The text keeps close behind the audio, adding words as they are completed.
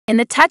In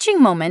the touching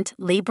moment,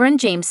 LeBron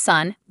James'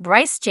 son,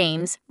 Bryce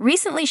James,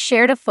 recently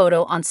shared a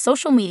photo on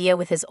social media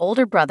with his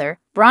older brother,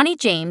 Bronny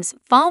James,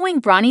 following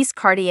Bronny's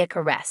cardiac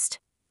arrest.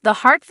 The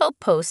heartfelt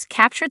post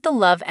captured the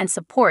love and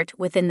support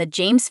within the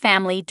James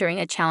family during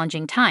a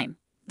challenging time.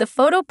 The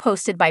photo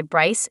posted by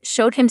Bryce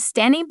showed him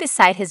standing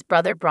beside his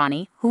brother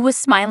Bronny, who was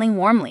smiling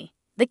warmly.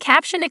 The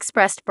caption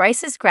expressed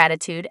Bryce's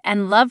gratitude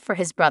and love for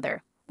his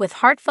brother, with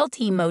heartfelt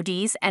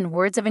emojis and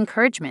words of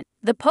encouragement.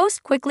 The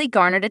post quickly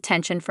garnered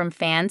attention from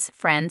fans,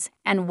 friends,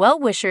 and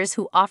well-wishers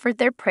who offered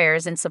their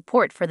prayers and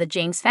support for the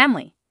James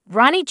family.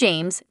 Bronny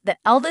James, the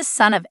eldest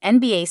son of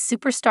NBA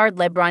superstar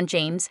LeBron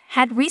James,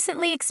 had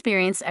recently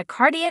experienced a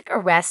cardiac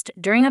arrest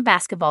during a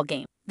basketball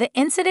game. The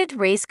incident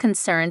raised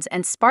concerns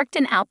and sparked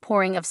an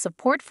outpouring of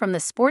support from the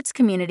sports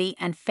community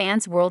and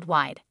fans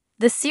worldwide.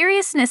 The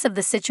seriousness of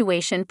the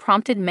situation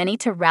prompted many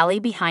to rally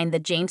behind the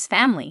James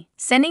family,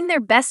 sending their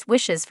best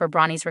wishes for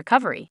Bronny's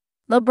recovery.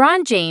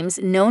 LeBron James,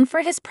 known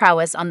for his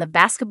prowess on the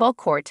basketball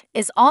court,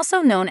 is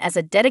also known as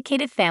a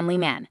dedicated family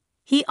man.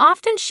 He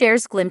often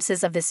shares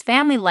glimpses of his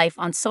family life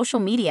on social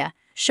media,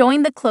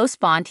 showing the close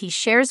bond he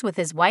shares with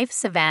his wife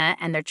Savannah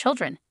and their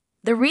children.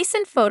 The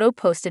recent photo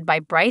posted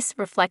by Bryce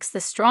reflects the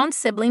strong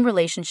sibling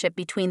relationship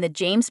between the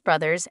James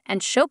brothers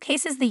and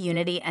showcases the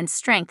unity and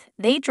strength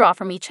they draw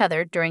from each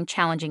other during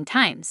challenging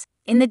times.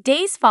 In the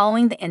days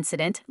following the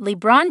incident,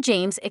 LeBron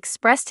James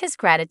expressed his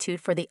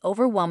gratitude for the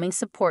overwhelming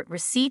support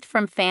received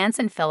from fans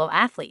and fellow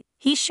athletes.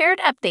 He shared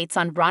updates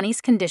on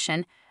Bronny's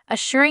condition,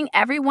 assuring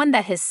everyone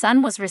that his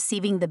son was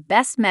receiving the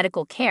best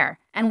medical care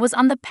and was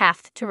on the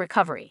path to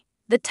recovery.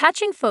 The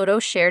touching photo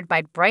shared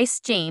by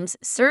Bryce James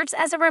serves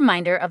as a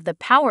reminder of the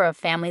power of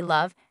family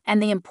love and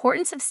the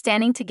importance of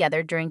standing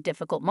together during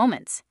difficult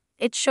moments.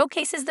 It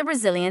showcases the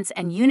resilience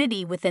and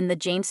unity within the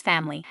James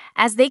family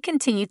as they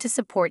continue to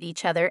support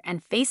each other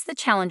and face the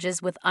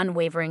challenges with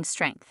unwavering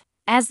strength.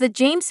 As the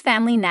James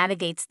family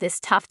navigates this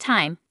tough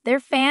time, their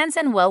fans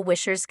and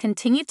well-wishers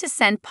continue to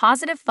send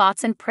positive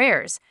thoughts and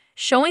prayers,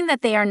 showing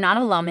that they are not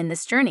alone in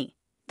this journey.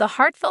 The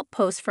heartfelt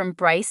post from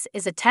Bryce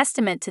is a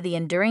testament to the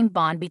enduring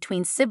bond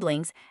between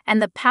siblings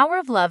and the power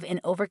of love in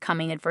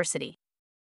overcoming adversity.